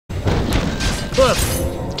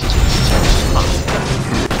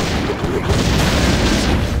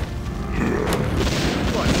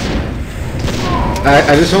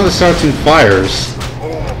I just want to start some fires.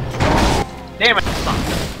 Damn it!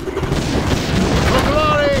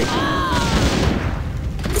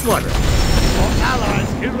 What? Our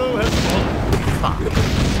allies' hero has fallen.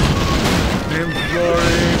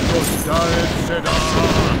 Imploring Poseidon Cedar.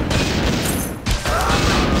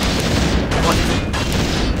 What?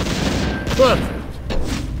 Perfect.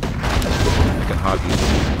 I can hardly.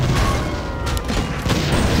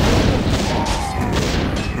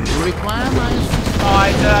 You require my assistance? Oh,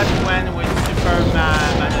 I thought when with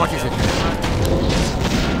Superman. What is it?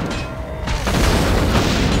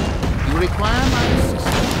 You require my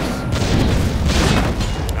assistance?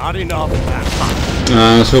 Not enough of that. I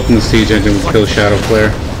was hoping the siege engine would kill Shadow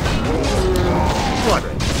Flare. What?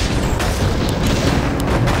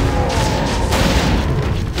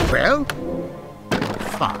 Well?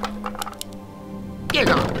 Fine. Get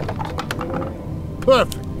on.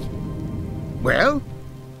 Perfect. Well?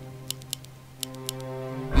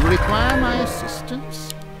 You require my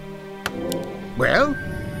assistance? Well?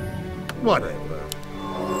 Whatever.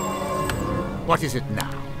 What is it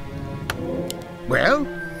now? Well?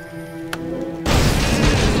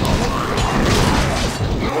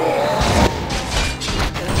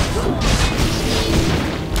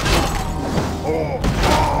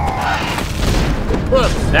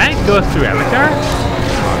 That go through Avatar?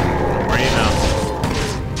 Or you know?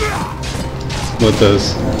 What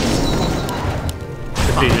does?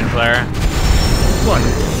 The fusion flare. What?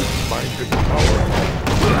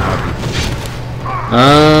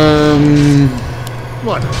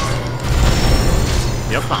 What?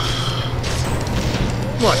 Yep.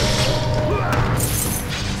 What?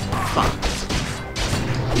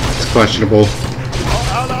 It's questionable. Our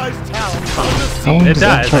allies' talent. How long does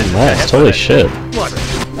that turn last? Holy shit. What?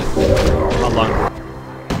 How long?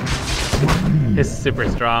 It's super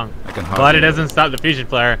strong. But it doesn't stop the fusion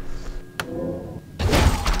flare. Of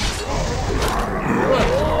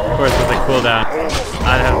course, with a cooldown,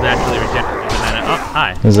 I'd have naturally regenerated the mana. Oh,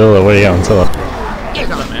 hi. Zilla, where are you going, Zilla?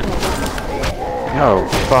 What's up, man? No,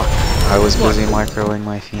 fuck. I was busy microing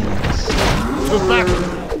my Phoenix.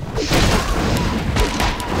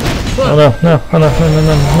 Oh no, no, oh no, no, no,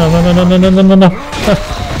 no, no, no, no, no, no, no, no, no.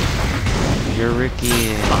 You're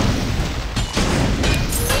Ricky.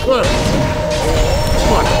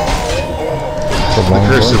 The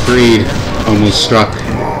curse of greed almost struck.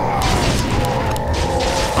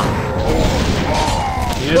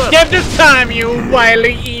 You escaped this time, you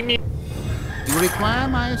wily emu! You require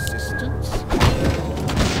my assistance?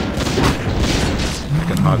 I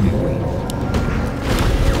can hardly wait.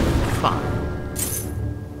 Fine.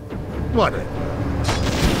 Whatever.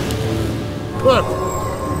 Perfect.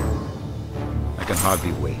 I can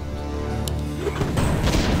hardly wait.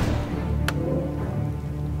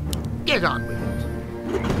 Get on with it.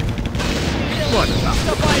 Whatever.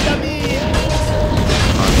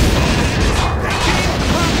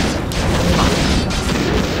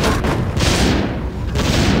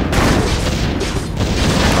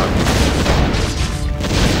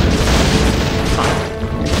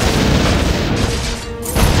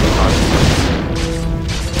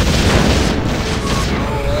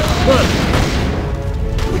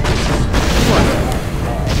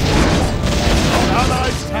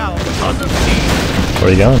 Where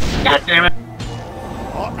are you going? God damn it!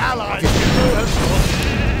 Our allies' hero has fallen.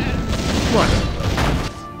 What?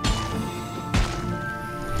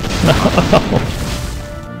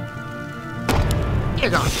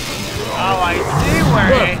 Get on. Oh, I see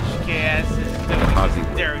where HKS is doing this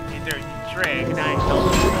dirty, dirty trick. Nice.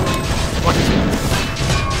 What is it?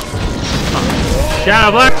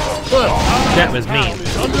 Shadow Black! That was me.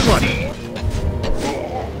 What?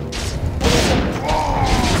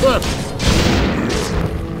 What?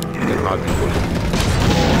 I can hardly wait.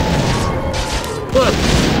 What?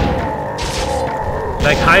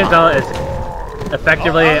 Like, Hyzal is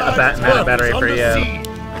effectively a mana battery for you. I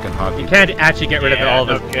can hardly. You can't actually get rid of all of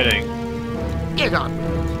them. No kidding. Get on.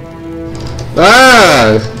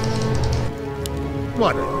 Ah!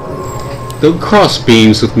 What? Don't cross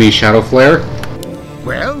beams with me, Shadow Flare.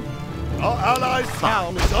 Well? Our allies'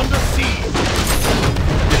 town is under siege.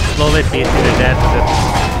 Just slowly beating to death with the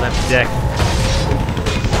left deck.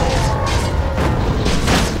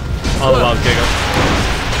 All the while giggle.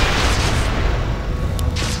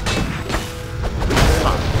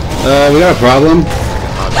 We got a problem.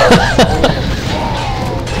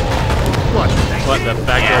 What, the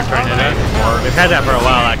backdoor tornado? We've had that for a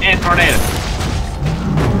while, actually. And tornado.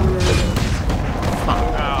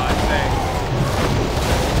 Oh, I see.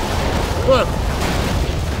 What?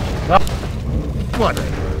 What?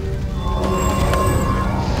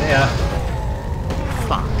 Yeah.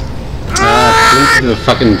 Fuck. Into the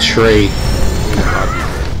fucking tree.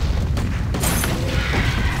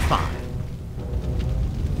 Fuck.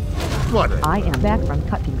 What? I am back from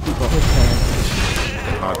cutting people with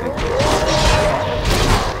hair.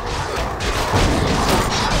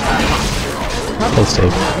 Let's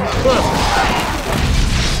take.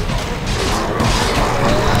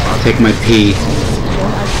 I'll take my pee.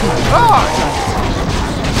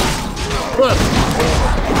 What?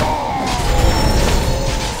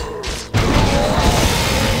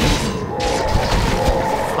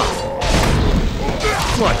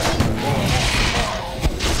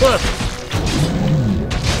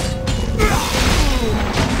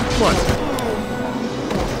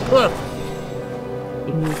 What?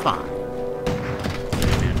 Fuck.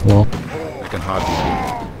 Well, I can hardly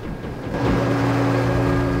wait.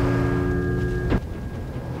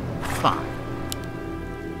 Fuck.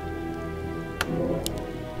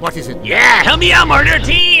 What is it? Yeah, help me out, murder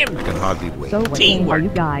team! I can hardly wait. So what game are you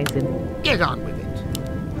guys in? Get on with it.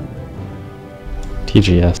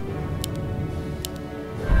 TGS.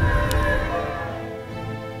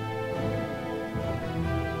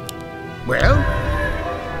 Well?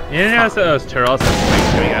 You didn't notice that those turtles have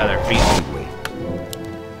swings coming out of their feet?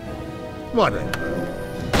 What?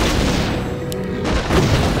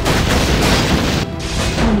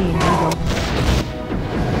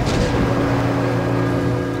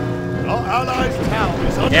 Our allies' town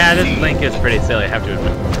is under Yeah, this siege. link is pretty silly, I have to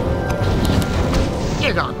admit.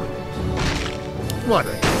 Get on with it. What?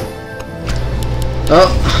 Oh,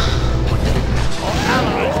 Our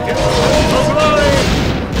allies get for glory.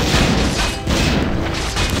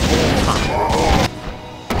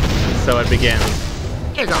 So it begins.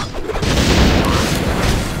 Get on.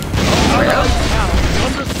 Our allies' town is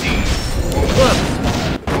under siege. What?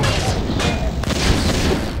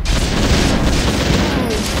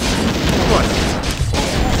 What?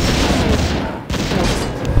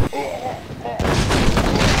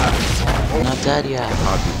 Not dead yet.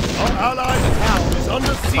 Our allies' town is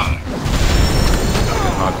under siege.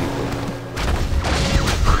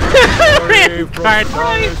 Card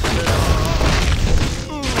right.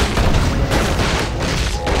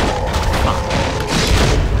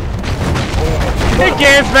 It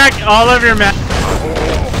gives back all of your map.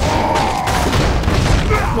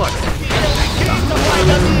 What? Our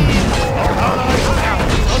allies' town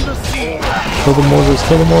is under siege. Kill the mortars,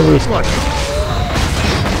 kill the mortars. What?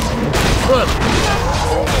 What?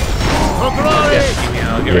 For glory!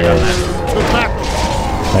 Yeah, I'll give it on that. To battle!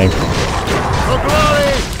 Thank you. For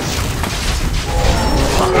glory!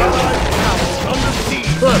 Our allies' town is under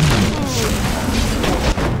siege. What?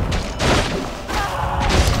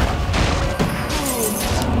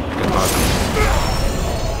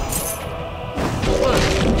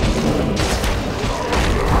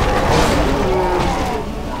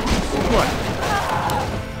 What?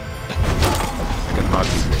 I can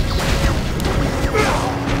hardly wait.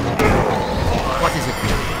 What is it?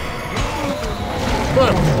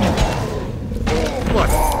 What?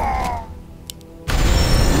 What?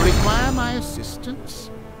 You require my assistance?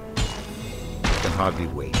 I can hardly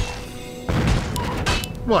wait.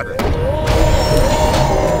 What?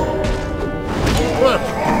 What?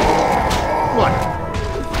 What?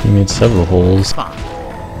 You made several holes. Fine.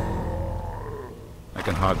 I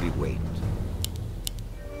can hardly wait.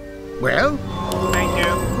 Well? Thank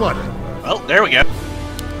you. What? Oh, there we go.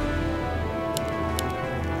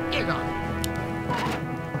 Get on.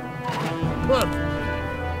 What?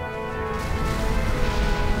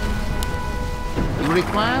 You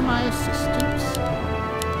require my assistance?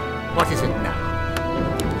 What is it now?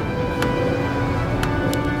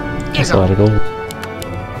 That's Get a lot on. of gold.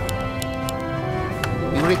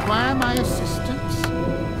 You require my assistance?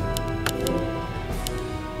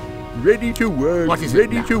 Ready to work. What is it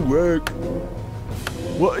Ready now? to work.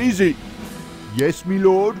 What is it? Yes, me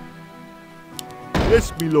lord.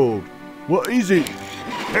 Yes, me lord. What is it?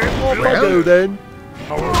 Off I go then.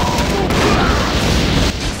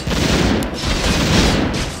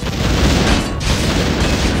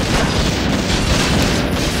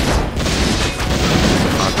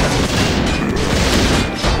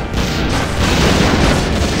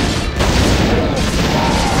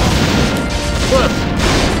 What?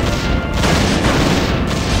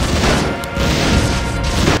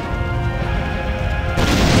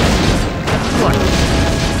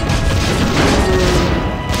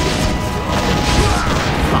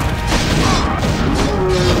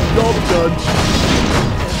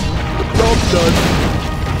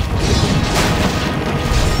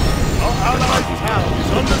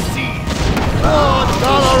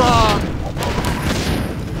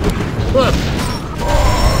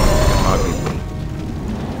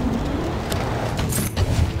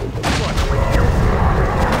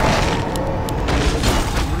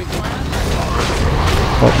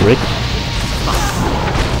 What, Rick?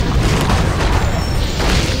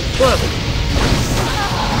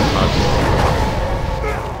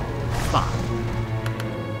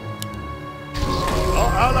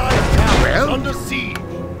 Our allied town is under siege.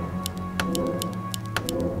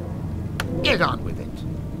 Get on with it.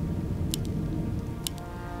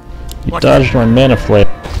 You dodged my mana flare.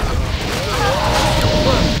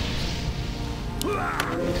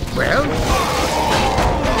 Well?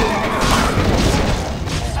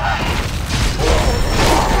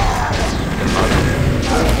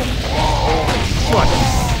 What?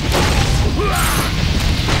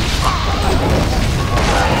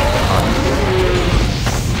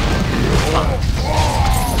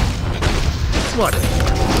 What?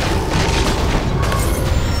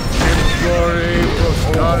 Glory for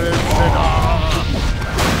Scarlet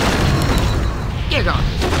Get on.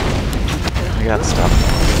 I got stuff.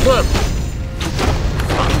 Look.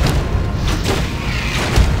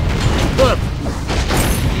 Look.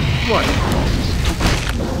 What?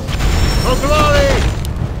 For glory!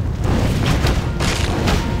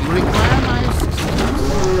 You require my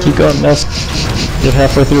assistance. Keep going, Ness. Get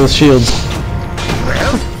halfway through those shields.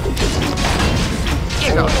 Well?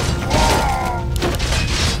 Get on.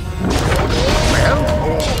 Well?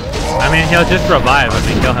 I mean, he'll just revive when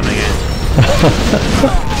we kill him again.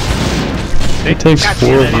 It takes 4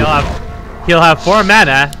 And of then you. he'll have 4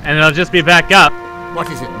 mana, and it'll just be back up What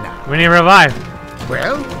is it now? when he revives.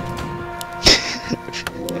 Well?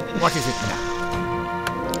 What is it now?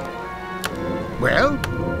 Well?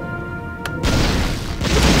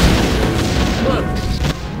 Look.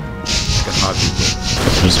 Can hardly wait.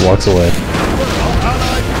 Just walks away. Our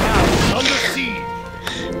allied town is under siege.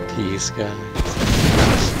 Peace, guys.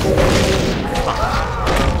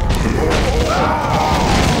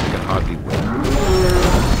 Can hardly wait.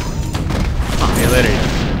 See you later.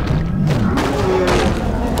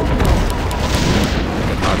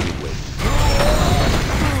 Can hardly wait.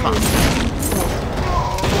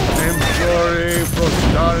 Glory for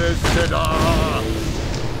Scarlet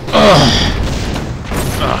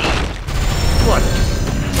What?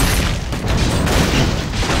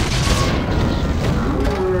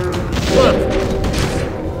 Look.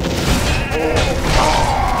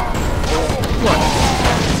 What?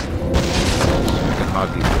 Can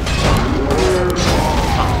hardly wait.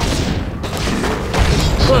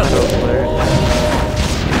 Look.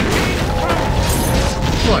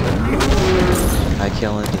 What? I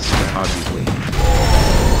kill and destroy. Can hardly wait. I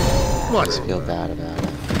What? just feel bad about it.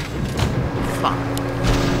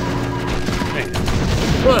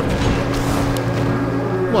 Look.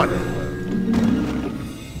 What?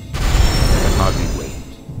 Can hardly wait.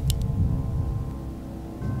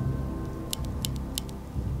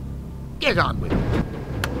 Get on with it.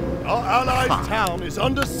 Our allied town is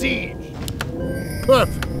under siege.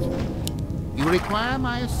 Perfect. You require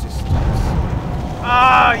my assistance.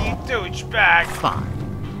 Ah, you douchebag. Fine.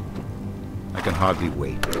 I can hardly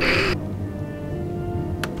wait.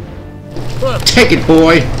 Perfect. Take it,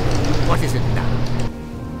 boy! What is it now?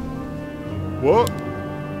 What?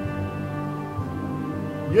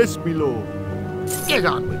 Yes, my lord. Get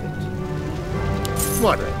on with it.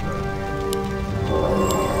 What?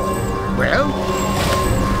 Well? I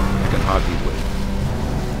can hardly wait.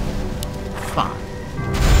 Fine.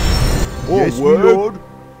 More Yes, my work? lord.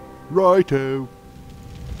 Righto.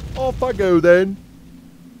 Off I go then.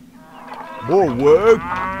 More work?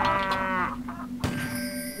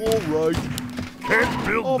 All right. Can't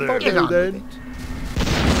build Off I there. Get go on with then. it.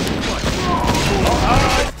 Our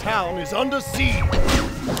allied town is under siege.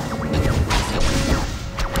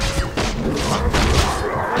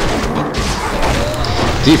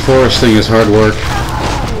 Deforesting is hard work.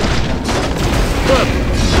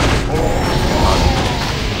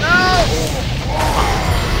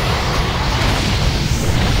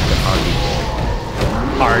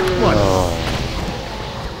 Hard.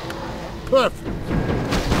 Perfect.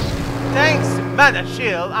 Thanks to Mana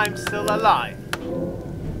Shield, I'm still alive.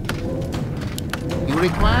 You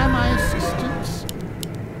require my assistance?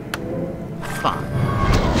 Fine.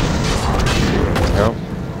 Nope.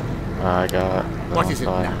 I got. What is it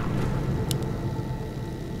fine. now?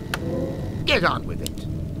 Get on with it.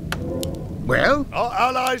 Well? Our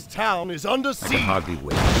allies' town is under I can siege. hardly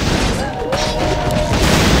wait.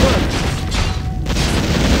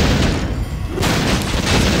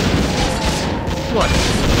 What?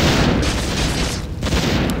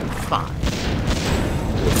 Fine.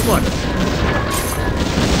 What? I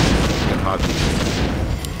can hardly wait.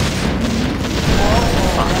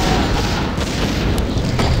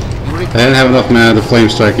 I didn't have enough mana to flame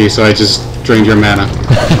strike you, so I just drained your mana.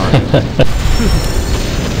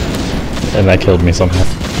 And that killed me somehow.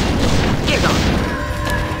 Get on.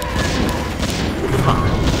 Fuck.